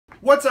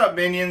What's up,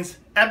 minions?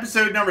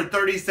 Episode number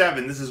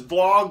 37. This is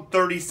vlog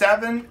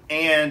 37,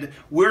 and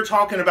we're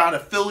talking about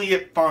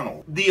affiliate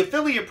funnel. The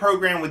affiliate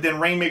program within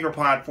Rainmaker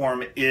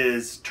platform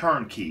is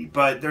turnkey,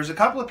 but there's a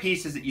couple of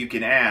pieces that you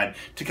can add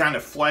to kind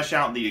of flesh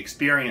out the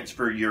experience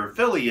for your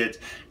affiliate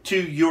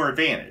to your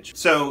advantage.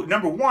 So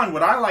number one,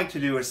 what I like to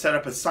do is set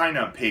up a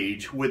sign-up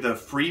page with a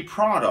free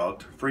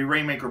product, free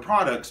Rainmaker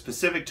product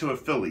specific to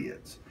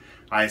affiliates.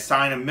 I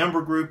assign a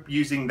member group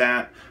using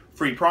that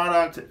free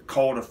product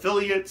called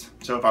affiliates.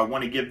 So if I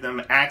want to give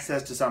them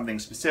access to something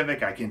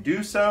specific, I can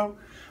do so.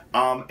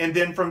 And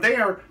then from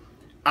there,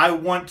 I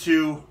want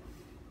to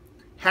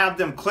have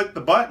them click the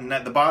button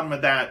at the bottom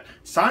of that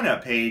sign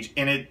up page,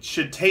 and it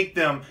should take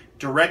them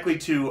directly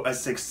to a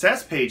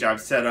success page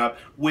I've set up,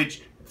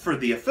 which for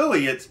the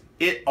affiliates,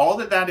 all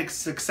that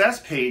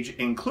success page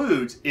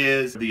includes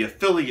is the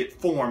affiliate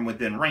form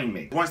within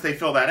Rainmaker. Once they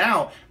fill that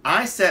out,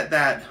 I set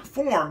that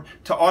form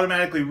to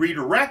automatically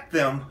redirect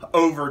them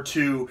over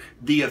to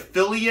the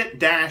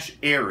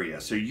affiliate-area.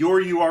 So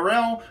your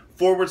URL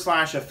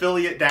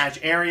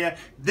 /affiliate-area.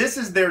 This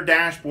is their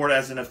dashboard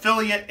as an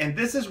affiliate, and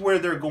this is where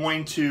they're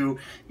going to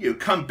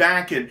come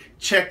back and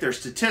check their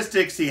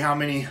statistics, see how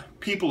many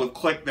people have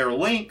clicked their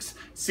links,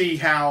 see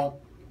how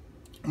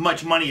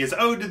much money is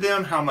owed to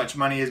them, how much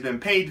money has been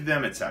paid to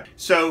them, etc.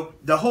 So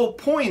the whole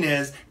point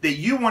is that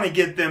you want to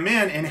get them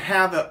in and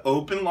have an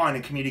open line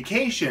of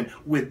communication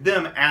with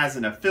them as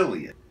an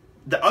affiliate.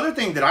 The other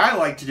thing that I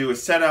like to do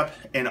is set up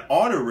an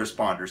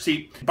autoresponder.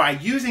 See, by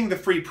using the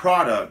free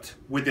product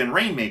within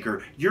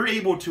Rainmaker, you're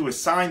able to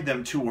assign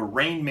them to a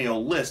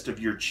Rainmail list of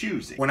your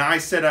choosing. When I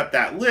set up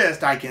that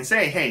list, I can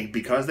say, hey,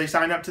 because they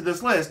sign up to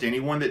this list,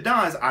 anyone that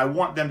does, I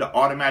want them to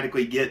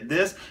automatically get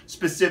this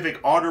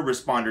specific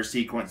autoresponder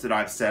sequence that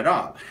I've set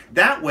up.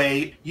 That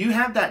way, you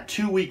have that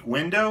 2-week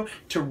window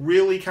to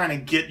really kind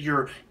of get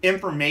your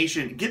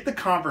information, get the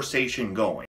conversation going.